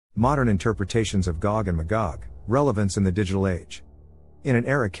Modern interpretations of Gog and Magog, relevance in the digital age. In an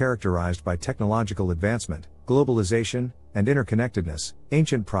era characterized by technological advancement, globalization, and interconnectedness,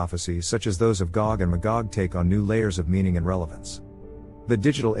 ancient prophecies such as those of Gog and Magog take on new layers of meaning and relevance. The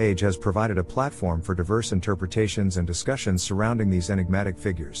digital age has provided a platform for diverse interpretations and discussions surrounding these enigmatic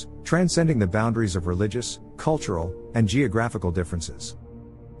figures, transcending the boundaries of religious, cultural, and geographical differences.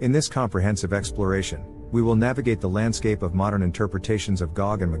 In this comprehensive exploration, we will navigate the landscape of modern interpretations of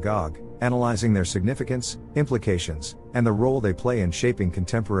Gog and Magog, analyzing their significance, implications, and the role they play in shaping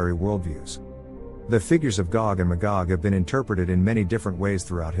contemporary worldviews. The figures of Gog and Magog have been interpreted in many different ways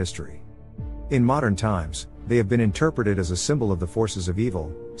throughout history. In modern times, they have been interpreted as a symbol of the forces of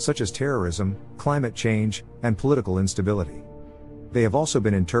evil, such as terrorism, climate change, and political instability. They have also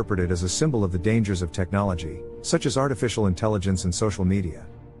been interpreted as a symbol of the dangers of technology, such as artificial intelligence and social media.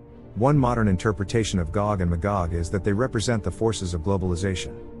 One modern interpretation of Gog and Magog is that they represent the forces of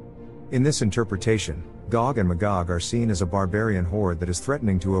globalization. In this interpretation, Gog and Magog are seen as a barbarian horde that is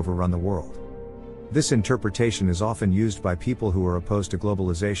threatening to overrun the world. This interpretation is often used by people who are opposed to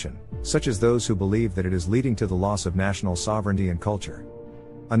globalization, such as those who believe that it is leading to the loss of national sovereignty and culture.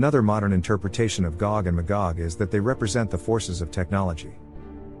 Another modern interpretation of Gog and Magog is that they represent the forces of technology.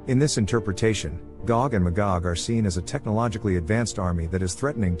 In this interpretation, Gog and Magog are seen as a technologically advanced army that is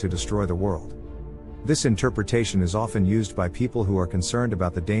threatening to destroy the world. This interpretation is often used by people who are concerned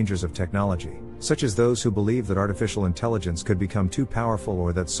about the dangers of technology, such as those who believe that artificial intelligence could become too powerful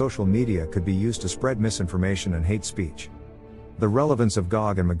or that social media could be used to spread misinformation and hate speech. The relevance of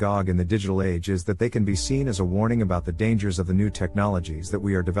Gog and Magog in the digital age is that they can be seen as a warning about the dangers of the new technologies that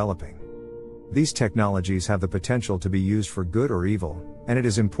we are developing. These technologies have the potential to be used for good or evil, and it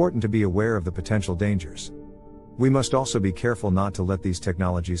is important to be aware of the potential dangers. We must also be careful not to let these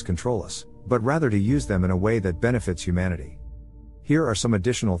technologies control us, but rather to use them in a way that benefits humanity. Here are some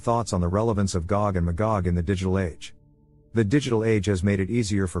additional thoughts on the relevance of Gog and Magog in the digital age. The digital age has made it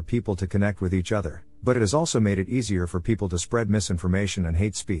easier for people to connect with each other, but it has also made it easier for people to spread misinformation and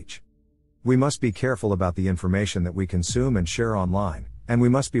hate speech. We must be careful about the information that we consume and share online, and we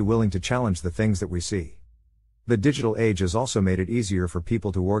must be willing to challenge the things that we see. The digital age has also made it easier for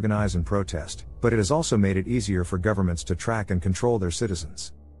people to organize and protest, but it has also made it easier for governments to track and control their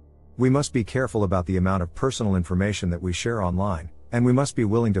citizens. We must be careful about the amount of personal information that we share online, and we must be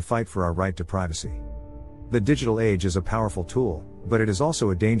willing to fight for our right to privacy. The digital age is a powerful tool, but it is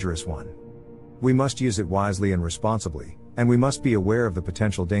also a dangerous one. We must use it wisely and responsibly, and we must be aware of the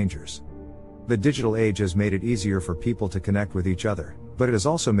potential dangers. The digital age has made it easier for people to connect with each other, but it has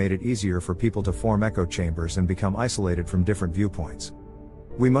also made it easier for people to form echo chambers and become isolated from different viewpoints.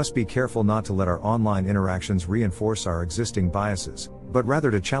 We must be careful not to let our online interactions reinforce our existing biases, but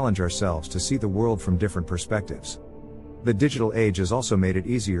rather to challenge ourselves to see the world from different perspectives. The digital age has also made it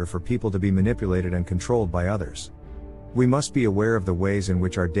easier for people to be manipulated and controlled by others. We must be aware of the ways in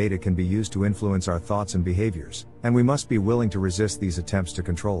which our data can be used to influence our thoughts and behaviors, and we must be willing to resist these attempts to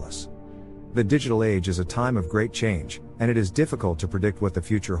control us. The digital age is a time of great change, and it is difficult to predict what the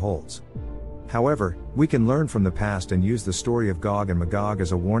future holds. However, we can learn from the past and use the story of Gog and Magog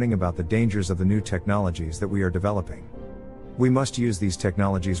as a warning about the dangers of the new technologies that we are developing. We must use these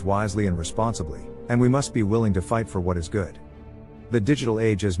technologies wisely and responsibly, and we must be willing to fight for what is good. The digital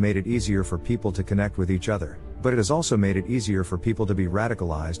age has made it easier for people to connect with each other, but it has also made it easier for people to be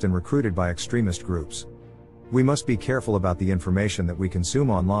radicalized and recruited by extremist groups. We must be careful about the information that we consume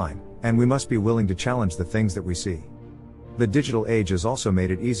online, and we must be willing to challenge the things that we see. The digital age has also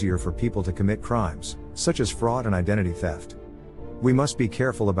made it easier for people to commit crimes, such as fraud and identity theft. We must be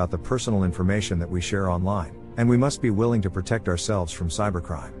careful about the personal information that we share online, and we must be willing to protect ourselves from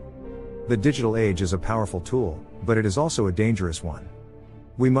cybercrime. The digital age is a powerful tool, but it is also a dangerous one.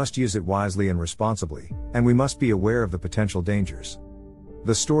 We must use it wisely and responsibly, and we must be aware of the potential dangers.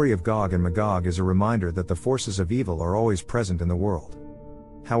 The story of Gog and Magog is a reminder that the forces of evil are always present in the world.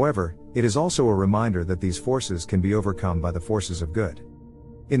 However, it is also a reminder that these forces can be overcome by the forces of good.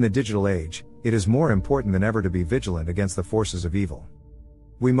 In the digital age, it is more important than ever to be vigilant against the forces of evil.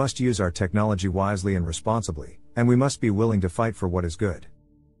 We must use our technology wisely and responsibly, and we must be willing to fight for what is good.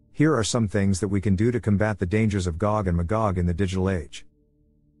 Here are some things that we can do to combat the dangers of Gog and Magog in the digital age.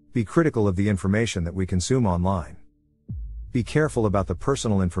 Be critical of the information that we consume online. Be careful about the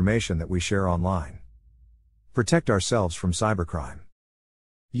personal information that we share online. Protect ourselves from cybercrime.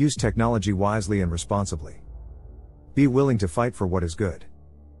 Use technology wisely and responsibly. Be willing to fight for what is good.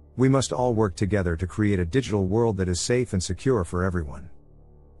 We must all work together to create a digital world that is safe and secure for everyone.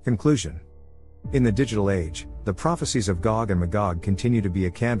 Conclusion. In the digital age, the prophecies of Gog and Magog continue to be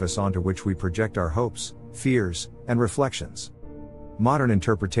a canvas onto which we project our hopes, fears, and reflections. Modern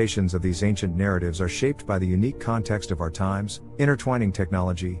interpretations of these ancient narratives are shaped by the unique context of our times, intertwining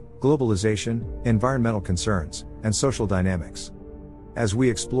technology, globalization, environmental concerns, and social dynamics. As we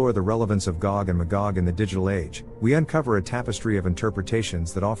explore the relevance of Gog and Magog in the digital age, we uncover a tapestry of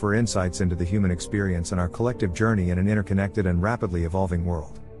interpretations that offer insights into the human experience and our collective journey in an interconnected and rapidly evolving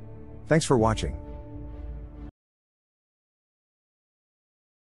world. Thanks for watching.